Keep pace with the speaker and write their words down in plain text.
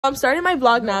I'm starting my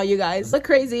vlog now, you guys. Look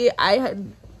crazy. I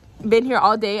had been here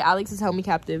all day. Alex has held me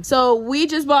captive. So we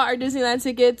just bought our Disneyland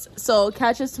tickets. So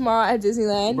catch us tomorrow at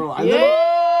Disneyland. Bro, I look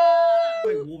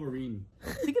like Wolverine.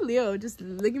 Look at Leo, just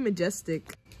looking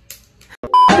majestic.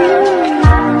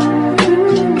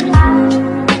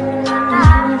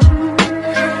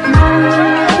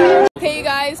 Okay, you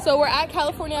guys, so we're at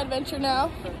California Adventure now.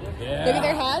 Yeah. Look at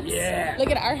their hats. Yeah. Look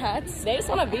at our hats. They just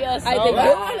want to be us. I think they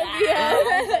want to be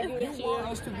us. They want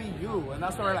us to be you, and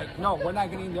that's why we're like, no, we're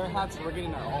not getting their hats, we're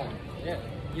getting our own. Yeah.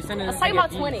 You send it. Let's talk about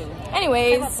twinning.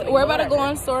 Anyways, we're about to go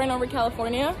on soaring over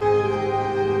California.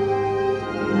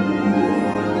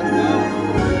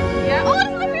 Yeah. Oh,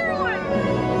 that's my favorite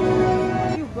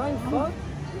one. You blind fuck.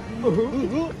 Do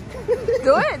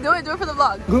it for the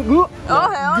vlog. Oh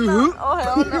hell no. Oh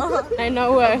hell no. I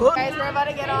know where. Guys, we're about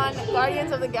to get on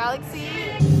Guardians of the Galaxy.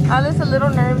 Alice a little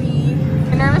nervy.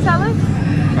 You nervous, Alice?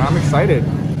 No, I'm excited.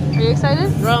 Are you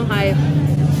excited? Bro, I'm hype.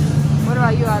 What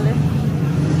about you, Alice?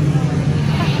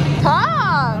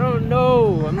 I don't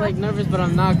know. I'm like nervous, but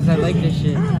I'm not because I like this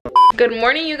shit. Good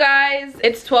morning, you guys.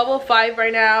 It's 12:05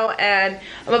 right now, and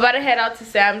I'm about to head out to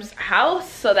Sam's house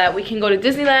so that we can go to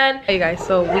Disneyland. Hey guys,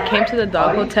 so we came to the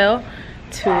dog hotel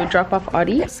to drop off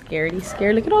Audie. Scaredy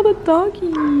scared. Look at all the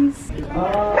doggies. Look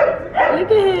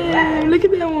at him. Look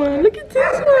at that one. Look at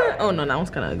this one. Oh no, that one's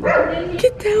kind of ugly. Look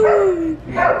at that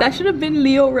one. That should have been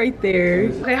Leo right there.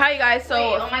 Okay, hi you guys. So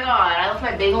wait, oh my god, I left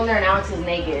my bagel in there and Alex is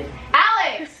naked.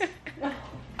 Alex!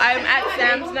 I'm at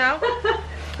Sam's now.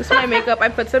 This is my makeup. I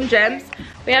put some gems.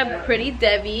 We have pretty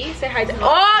Debbie. Say hi to.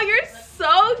 Oh, you're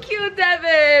so cute,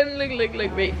 Devin. Look,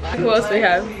 wait. Who else do we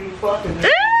have?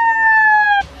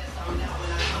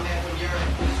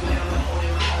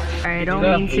 I don't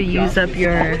mean to use up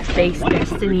your face,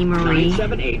 Destiny Marie.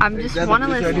 I'm just want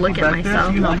to look at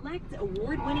myself.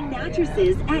 Award-winning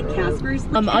mattresses at Casper's.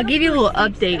 I'll give you a little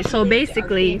update. So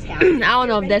basically, I don't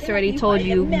know if Des already told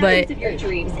you, but this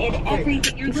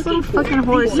little fucking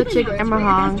whore is such a camera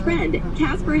hog.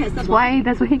 That's why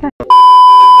he got.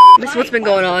 This is what's been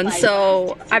going on.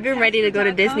 So I've been ready to go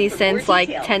to Disney since like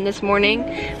 10 this morning,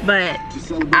 but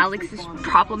Alex's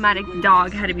problematic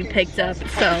dog had to be picked up.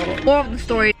 So moral of the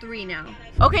story, 3 now.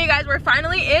 Okay, guys, we're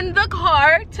finally in the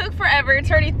car. Took forever. It's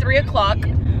already 3 o'clock.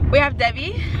 We have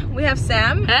Debbie, we have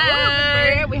Sam,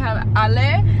 hey. We have Ale,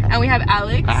 and we have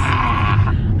Alex.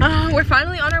 We're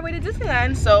finally on our way to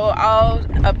Disneyland, so I'll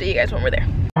update you guys when we're there.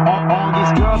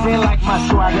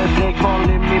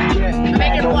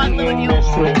 Make it one with you.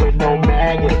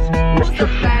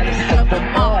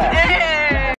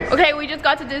 Okay, we just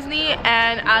got to Disney,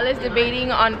 and Alice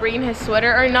debating on bringing his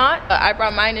sweater or not. I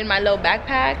brought mine in my little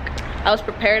backpack. I was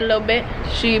prepared a little bit.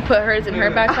 She put hers in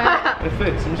her backpack. It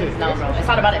fits. No, bro. It's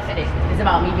not about it fitting. It's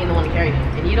about me being the one to carry it.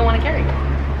 And you don't want to carry it.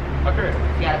 Okay.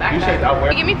 Yeah, the backpack. You should wear.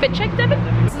 You give me fit check, Devin?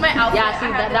 This is my outfit. Yeah, see,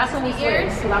 that's what we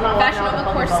ears. Fashion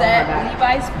Nova corset,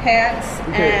 Levi's pants,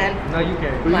 and no, you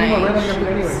can't. my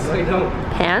anyway, so you don't.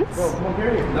 Pants? Bro, come on,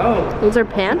 carry it. No. Those are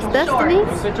pants, Destiny?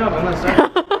 Switch up. I'm not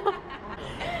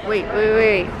Wait.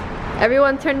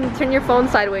 Everyone turn your phone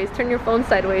sideways. Turn your phone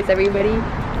sideways, everybody.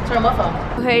 Turn my phone.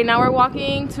 Okay, now we're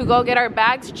walking to go get our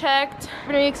bags checked.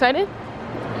 Are you excited?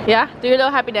 Yeah? Do your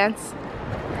little happy dance.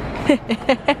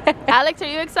 Alex, are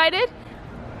you excited?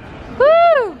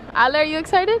 Woo! Ale, are you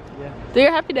excited? Yeah. Do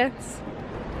your happy dance.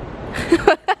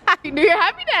 Do your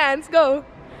happy dance. Go.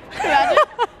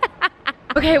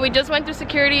 Okay, we just went through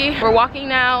security. We're walking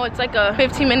now. It's like a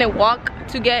 15-minute walk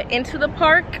to get into the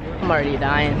park. I'm already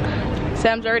dying.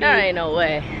 Sam's already. There ain't no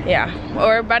way. Yeah,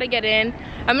 we're about to get in.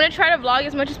 I'm gonna try to vlog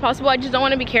as much as possible. I just don't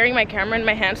want to be carrying my camera in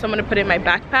my hand, so I'm gonna put it in my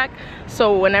backpack.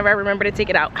 So whenever I remember to take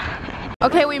it out.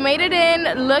 Okay, we made it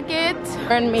in. Look it.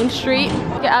 We're on Main Street.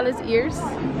 Look at Ale's ears.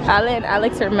 Ale and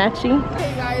Alex are matching.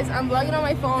 Okay guys, I'm vlogging on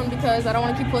my phone because I don't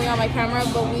want to keep pulling out my camera,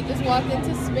 but we just walked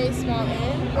into Space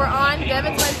Mountain. We're on.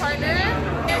 Devin's my partner.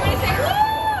 Everybody say woo!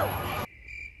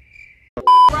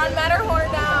 We're on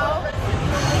Matterhorn now.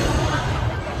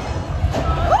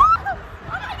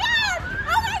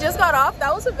 Just got off.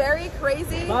 That was a very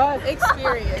crazy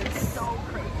experience. So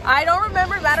crazy. I don't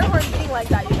remember Matterhorn being like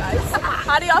that, you guys.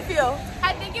 How do y'all feel?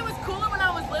 I think it was cooler when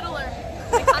I was littler.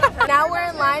 Now we're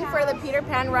in line for the Peter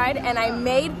Pan ride, and I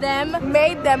made them.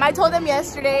 I told them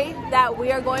yesterday that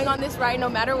we are going on this ride no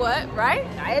matter what, right?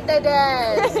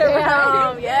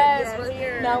 Yes, we're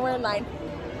here. Now we're in line.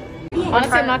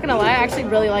 Honestly, I'm not gonna lie, I actually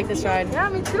really like this ride. Yeah,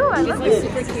 me too. I love it.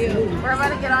 Super cute. We're about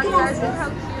to get on, you guys. Look how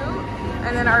cute.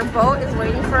 And then our boat is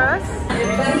waiting for us.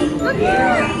 Look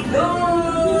here.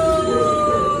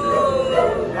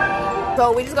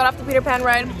 So we just got off the Peter Pan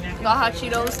ride. Got hot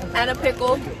Cheetos and a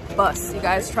pickle. Bus. You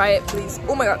guys try it, please.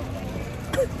 Oh my god.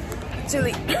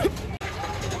 chilly.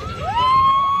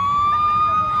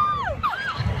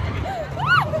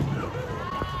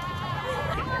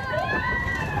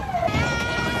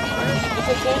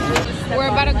 We're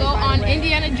about to go on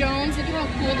Indiana Jones. Look at how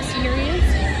cool the scenery is.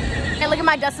 And look at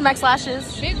my DISNEYLAND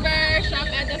lashes. Big Bear, shop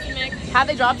at DISNEYLAND. Have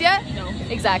they dropped yet? No.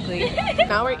 Exactly.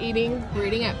 Now we're eating. We're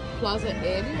eating at Plaza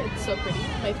Inn. It's so pretty.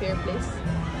 My favorite place.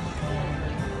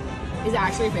 Is it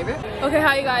actually your favorite? Okay,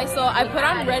 hi you guys. So I put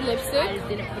on red lipstick. I just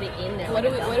didn't put it in there. What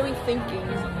are we thinking?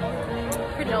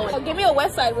 Oh, give me a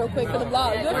west side real quick for the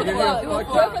vlog. Do it for the vlog. Do it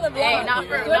for the vlog. Hey, not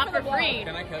for free.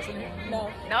 Can I cuss in here?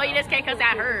 No. No, you just can't cuss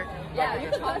at her. Yeah,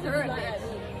 you can cuss her.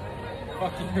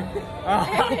 Fuck you.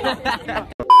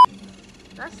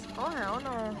 That's, oh hell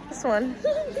no. This one.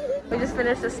 We just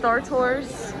finished the Star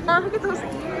Tours. Oh, look at those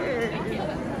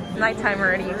ears. Nighttime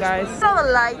already, you guys. Look at all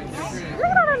the lights. Look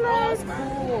at all the lights.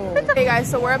 Cool. Okay guys,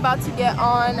 so we're about to get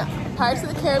on Pirates of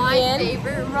the Caribbean. My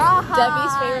favorite ride.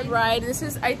 Debbie's favorite ride. This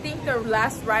is, I think, the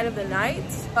last ride of the night,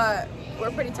 but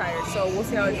we're pretty tired, so we'll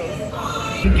see how it goes.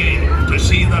 To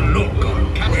see the look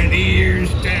on when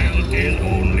ears down is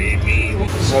only me.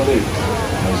 Salute.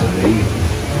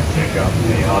 Check out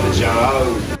the other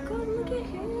job.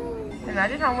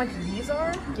 Imagine how much these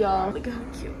are. Yeah, look at how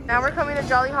cute. Now we're coming to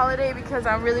Jolly Holiday because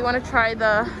I really want to try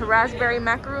the raspberry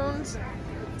macaroons.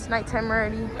 It's nighttime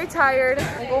already. I'm very tired.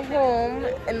 I go home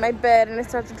in my bed and I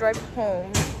start to drive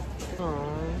home.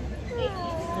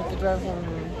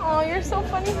 Oh, you're so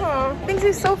funny, huh? Thinks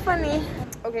he's so funny.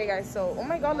 Okay, guys, so, oh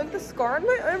my god, look at the scar on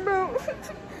my eyebrow.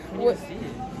 What?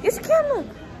 Yes, you can, look.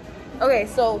 Okay,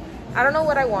 so, I don't know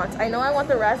what I want. I know I want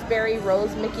the raspberry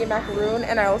rose Mickey macaroon,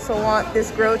 and I also want this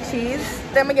grilled cheese.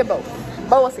 Then we get both.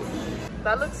 But we'll see.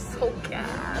 That looks so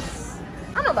gas.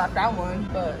 I don't know about that one,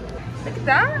 but look at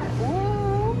that.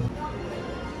 Ooh.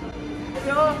 I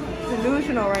feel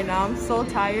delusional right now. I'm so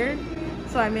tired.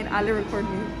 So I made Ali record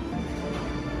me.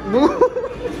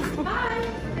 Hi.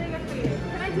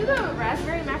 Can I do the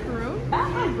raspberry macaroon? That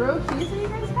has grilled cheese that you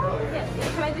guys have?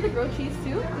 Yes. Can I do the grilled cheese too?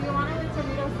 Do you want it with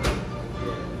tomato soup?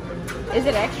 Is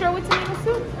it extra with tomato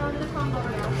soup?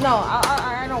 No,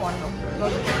 I don't want no.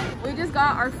 We just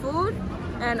got our food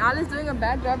and Ali's doing a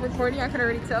bad job recording. I could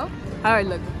already tell. Alright,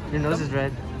 look. Your nose is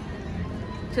red.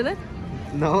 Chill it?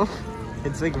 No,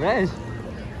 it's like red.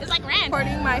 It's like red.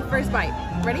 Recording my first bite.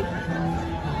 Ready?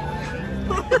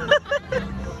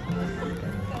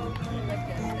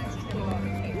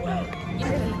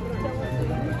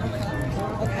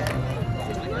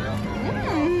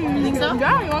 You think so?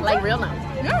 Yeah, you want Like some? real now.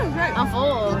 Yeah, it's great. I'm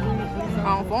full.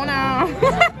 I'm full now.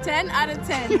 10 out of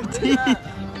 10.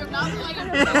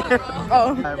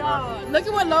 Oh, look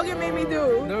at what Logan made me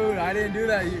do. Dude, I didn't do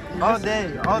that. All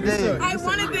day, all day. I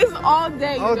wanted this all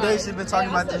day. All day she's been talking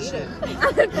about this shit.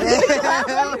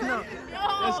 Hell no.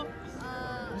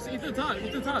 Just eat the top,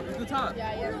 eat the top, eat the top.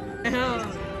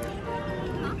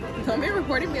 Don't be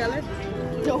recording me, Alex.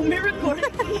 Don't be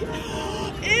recording me.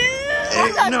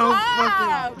 Ain't no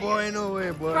fucking boy, no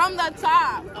way, boy. From the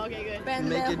top. Okay, good.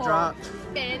 Make it drop.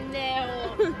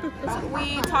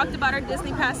 We talked about our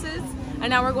Disney passes, and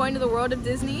now we're going to the World of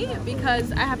Disney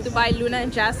because I have to buy Luna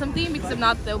and Jazz something, because if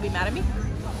not, they'll be mad at me.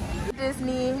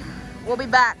 Disney, we'll be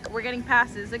back. We're getting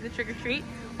passes, like the trick or treat.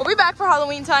 We'll be back for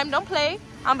Halloween time. Don't play.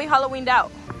 I'll be Halloweened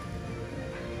out.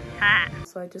 Ha.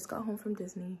 So I just got home from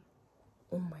Disney.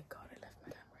 Oh my god, I left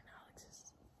my camera in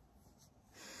Alex's.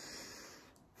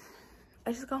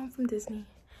 I just got home from Disney.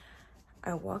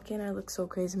 I walk in, I look so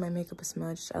crazy, my makeup is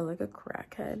smudged, I look like a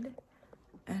crackhead.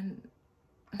 And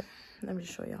let me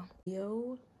just show y'all.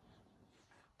 Leo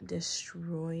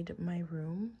destroyed my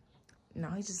room.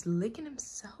 Now he's just licking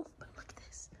himself, but look at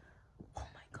this. Oh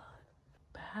my god.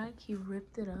 Bag, he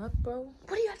ripped it up, bro.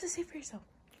 What do you have to say for yourself?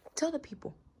 Tell the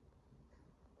people.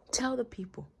 Tell the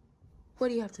people. What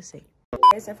do you have to say?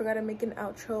 Guys, I forgot to make an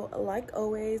outro like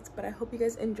always, but I hope you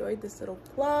guys enjoyed this little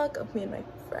vlog of me and my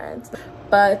friends.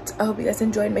 But I hope you guys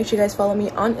enjoyed. Make sure you guys follow me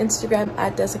on Instagram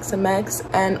at DesXMX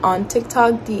and on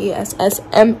TikTok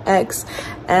DESSMX,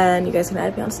 and you guys can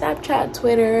add me on Snapchat,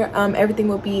 Twitter. Everything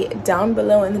will be down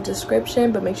below in the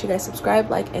description, but make sure you guys subscribe,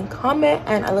 like, and comment,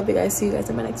 and I love you guys. See you guys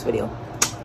in my next video.